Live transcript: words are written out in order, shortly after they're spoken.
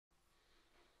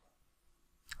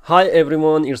Hi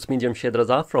everyone, it's me Jamshed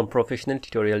Raza from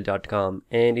professionaltutorial.com,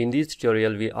 and in this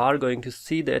tutorial we are going to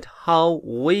see that how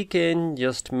we can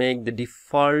just make the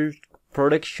default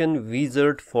production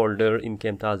wizard folder in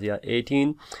Camtasia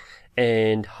 18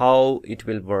 and how it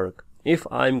will work. If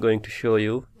I'm going to show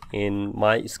you in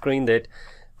my screen that,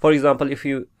 for example, if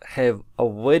you have a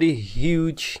very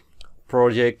huge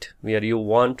project where you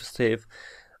want to save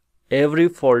every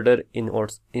folder in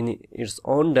its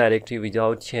own directory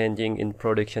without changing in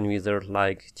production wizard,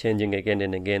 like changing again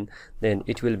and again, then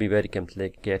it will be very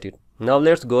complicated. Now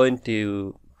let's go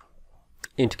into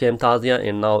Camtasia,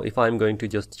 and now if I'm going to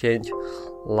just change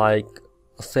like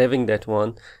saving that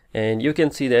one, and you can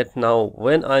see that now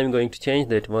when I'm going to change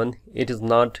that one, it is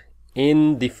not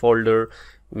in the folder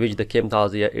which the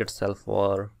Camtasia itself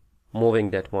were moving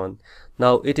that one.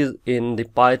 Now it is in the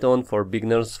Python for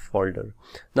beginners folder.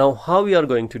 Now how we are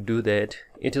going to do that?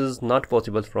 It is not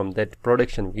possible from that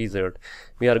production wizard.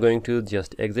 We are going to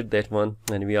just exit that one,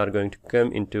 and we are going to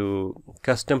come into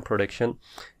custom production,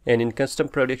 and in custom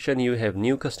production you have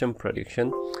new custom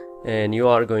production, and you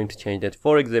are going to change that.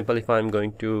 For example, if I'm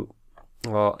going to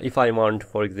if I want,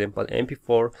 for example,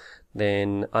 MP4,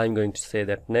 then I'm going to say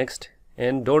that next,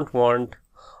 and don't want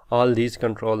all these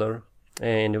controller,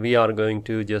 and we are going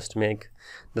to just make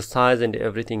the size and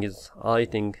everything is, I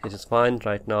think it is fine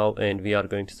right now, and we are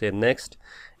going to say next.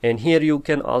 And here you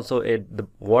can also add the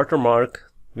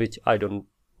watermark, which I don't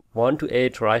want to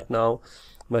add right now,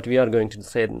 but we are going to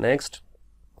say next.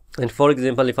 And for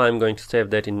example, if I'm going to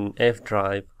save that in F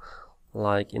drive,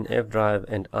 like in F drive,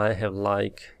 and I have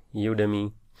like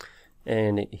Udemy,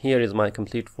 and here is my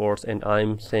complete course, and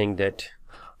I'm saying that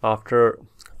after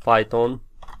Python,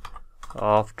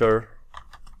 after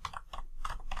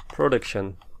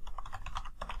production,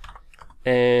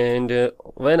 and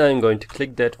when I'm going to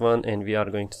click that one, and we are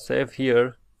going to save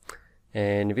here,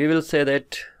 and we will say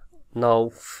that now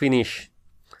finish,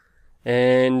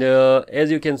 and as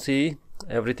you can see,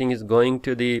 everything is going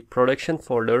to the production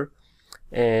folder.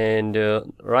 And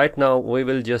right now we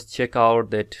will just check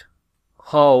out that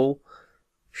how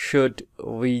should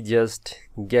we just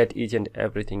get each and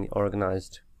everything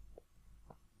organized.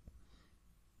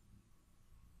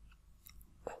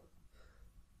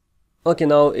 Okay,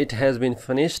 now it has been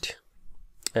finished,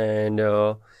 and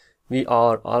we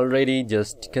are already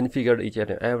just configured each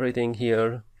and everything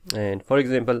here. And for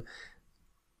example,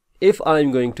 if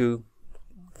I'm going to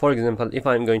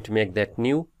make that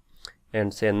new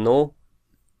and say no,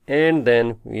 and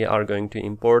then we are going to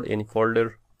import any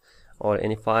folder or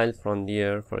any file from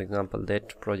there, for example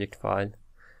that project file,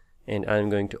 and I'm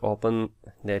going to open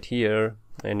that here,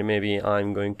 and maybe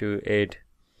I'm going to add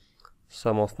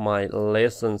some of my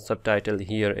lesson subtitle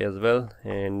here as well,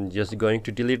 and just going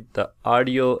to delete the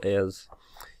audio as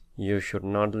you should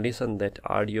not listen that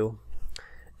audio.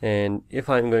 And if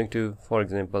I'm going to, for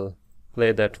example,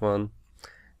 play that one,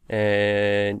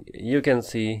 and you can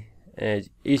see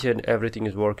each and everything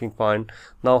is working fine.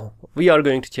 Now we are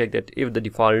going to check that if the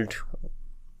default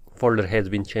folder has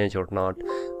been changed or not.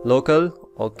 Local,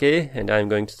 okay, and I'm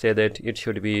going to say that it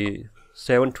should be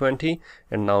 720,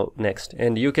 and now next,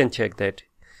 and you can check that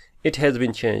it has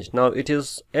been changed. Now it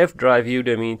is F drive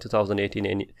Udemy 2018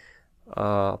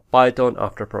 and Python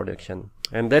after production,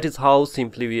 and that is how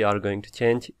simply we are going to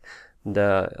change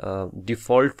the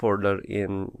default folder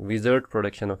in wizard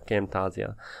production of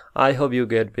Camtasia. I hope you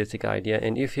get basic idea,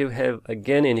 and if you have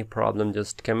again any problem,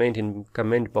 just comment in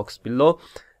comment box below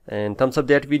and thumbs up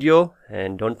that video,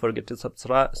 and don't forget to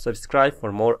subscribe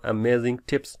for more amazing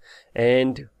tips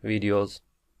and videos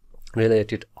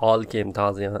related all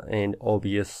Camtasia and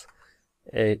OBS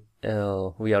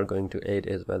we are going to add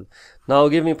as well. Now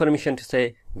give me permission to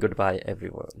say goodbye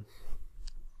everyone.